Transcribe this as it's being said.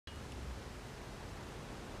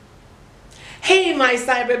Hey my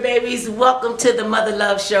cyber babies, welcome to the Mother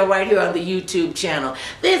Love Show right here on the YouTube channel.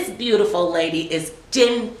 This beautiful lady is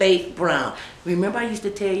Jen Faith Brown. Remember I used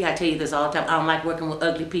to tell you, I tell you this all the time, I don't like working with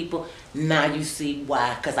ugly people. Now you see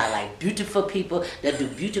why, because I like beautiful people that do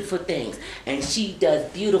beautiful things. And she does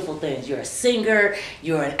beautiful things. You're a singer,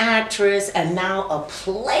 you're an actress, and now a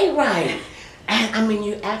playwright. And I mean,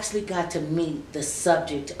 you actually got to meet the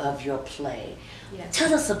subject of your play. Yes.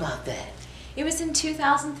 Tell us about that. It was in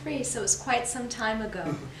 2003, so it was quite some time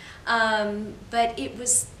ago. But it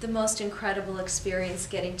was the most incredible experience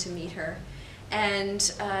getting to meet her. And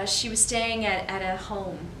she was staying at a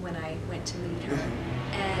home when I went to meet her.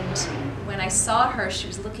 And when I saw her, she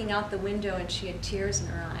was looking out the window and she had tears in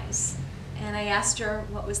her eyes. And I asked her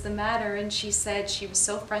what was the matter, and she said she was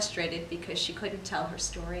so frustrated because she couldn't tell her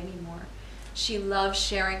story anymore. She loved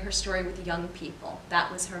sharing her story with young people.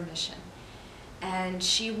 That was her mission. And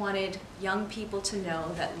she wanted young people to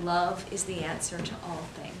know that love is the answer to all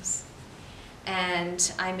things.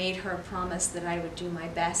 And I made her a promise that I would do my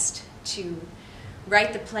best to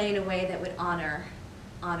write the play in a way that would honor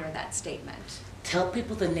that statement. Tell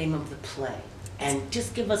people the name of the play and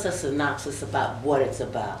just give us a synopsis about what it's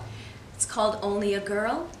about. It's called Only a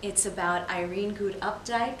Girl. It's about Irene Gut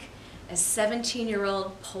Opdyke, a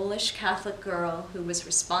 17-year-old Polish Catholic girl who was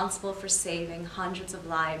responsible for saving hundreds of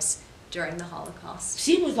lives during the Holocaust.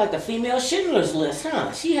 She was like the female Schindler's List,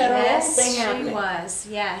 huh? She had her own thing happening. Yes, she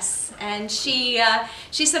was, yes. And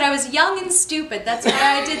she said I was young and stupid. That's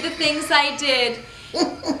why I did the things I did.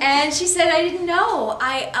 And she said I didn't know.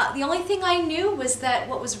 The only thing I knew was that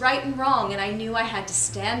what was right and wrong, and I knew I had to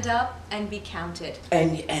stand up and be counted.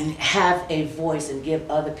 And have a voice and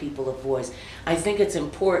give other people a voice. I think it's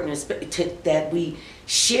important that we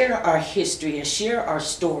share our history and share our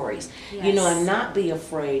stories, yes. You know, and not be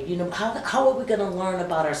afraid. You know, how are we going to learn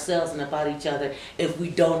about ourselves and about each other if we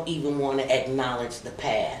don't even want to acknowledge the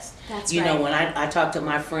past? That's you right. know, when I talk to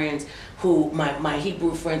my friends my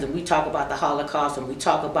Hebrew friends, and we talk about the Holocaust, and we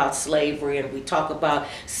talk about slavery, and we talk about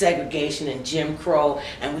segregation and Jim Crow,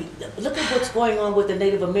 and we look at what's going on with the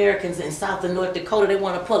Native Americans in South and North Dakota. They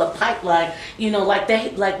want to pull a pipeline, you know,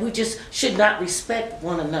 like we just should not respect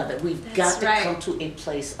one another. We've got to come to a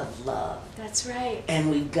place of love. That's right.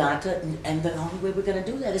 And we've got to, and the only way we're going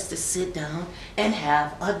to do that is to sit down and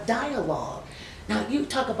have a dialogue. Now, you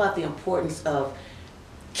talk about the importance of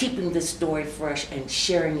keeping this story fresh and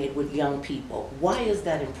sharing it with young people. Why is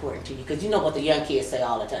that important to you? Because you know what the young kids say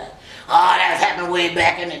all the time. Oh, that's happened way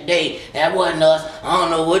back in the day. That wasn't us. I don't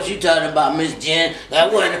know what you talking about, Miss Jen.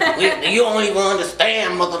 That wasn't, you don't even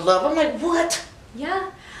understand, mother love. I'm like, what?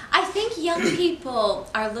 Yeah. I think young people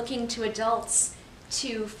are looking to adults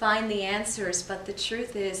to find the answers, but the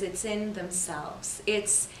truth is it's in themselves.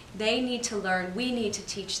 They need to learn. We need to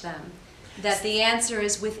teach them that the answer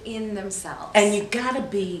is within themselves. And you gotta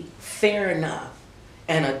be fair enough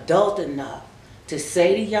and adult enough to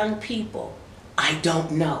say to young people, I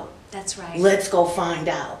don't know. That's right. Let's go find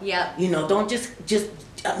out. Yep. You know, don't just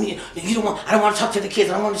I mean, I don't want to talk to the kids.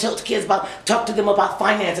 I don't want to talk to them about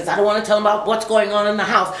finances. I don't want to tell them about what's going on in the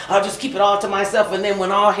house. I'll just keep it all to myself. And then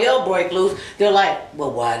when all hell breaks loose, they're like,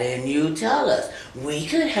 well, why didn't you tell us? We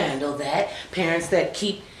could handle that. Parents that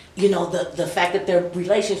keep, you know, the fact that their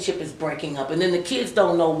relationship is breaking up and then the kids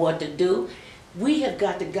don't know what to do. We have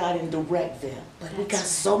got to guide and direct them. But we got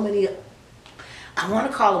so many, I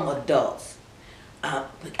want to call them adults. I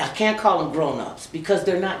can't call them grown-ups because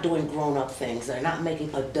they're not doing grown-up things. They're not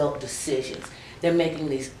making adult decisions. They're making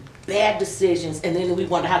these bad decisions, and then we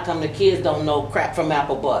wonder how come the kids don't know crap from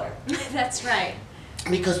apple butter. That's right.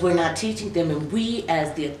 Because we're not teaching them, and we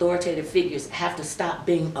as the authoritative figures have to stop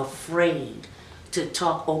being afraid to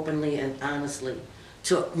talk openly and honestly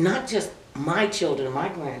to not just my children and my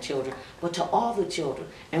grandchildren, but to all the children.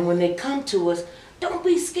 And when they come to us, don't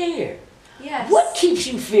be scared. Yes. What keeps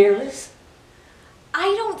you fearless?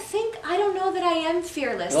 I don't know that I am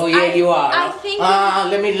fearless. Oh yeah, you are. I think.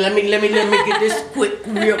 Let me get this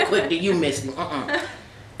real quick that you missed me.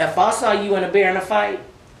 If I saw you and a bear in a fight,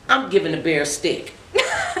 I'm giving the bear a stick,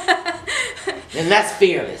 and that's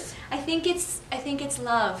fearless. I think it's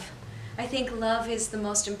love. I think love is the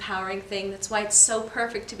most empowering thing. That's why it's so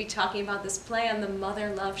perfect to be talking about this play on the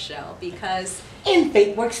Mother Love Show, because in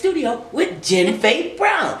Faith Work Studio with Jen Faith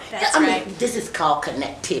Brown. That's right. This is called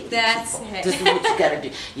connectivity. That's people. it. This is what you gotta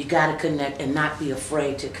do. You gotta connect and not be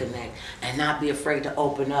afraid to connect and not be afraid to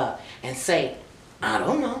open up and say, I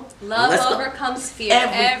don't know. Love overcomes fear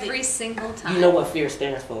every single time. You know what fear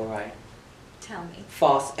stands for, right? Tell me.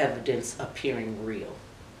 False evidence appearing real.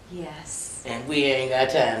 Yes. And we ain't got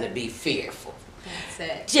time to be fearful. That's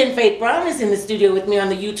it. Jen Faith Brown is in the studio with me on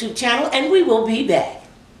the YouTube channel, and we will be back.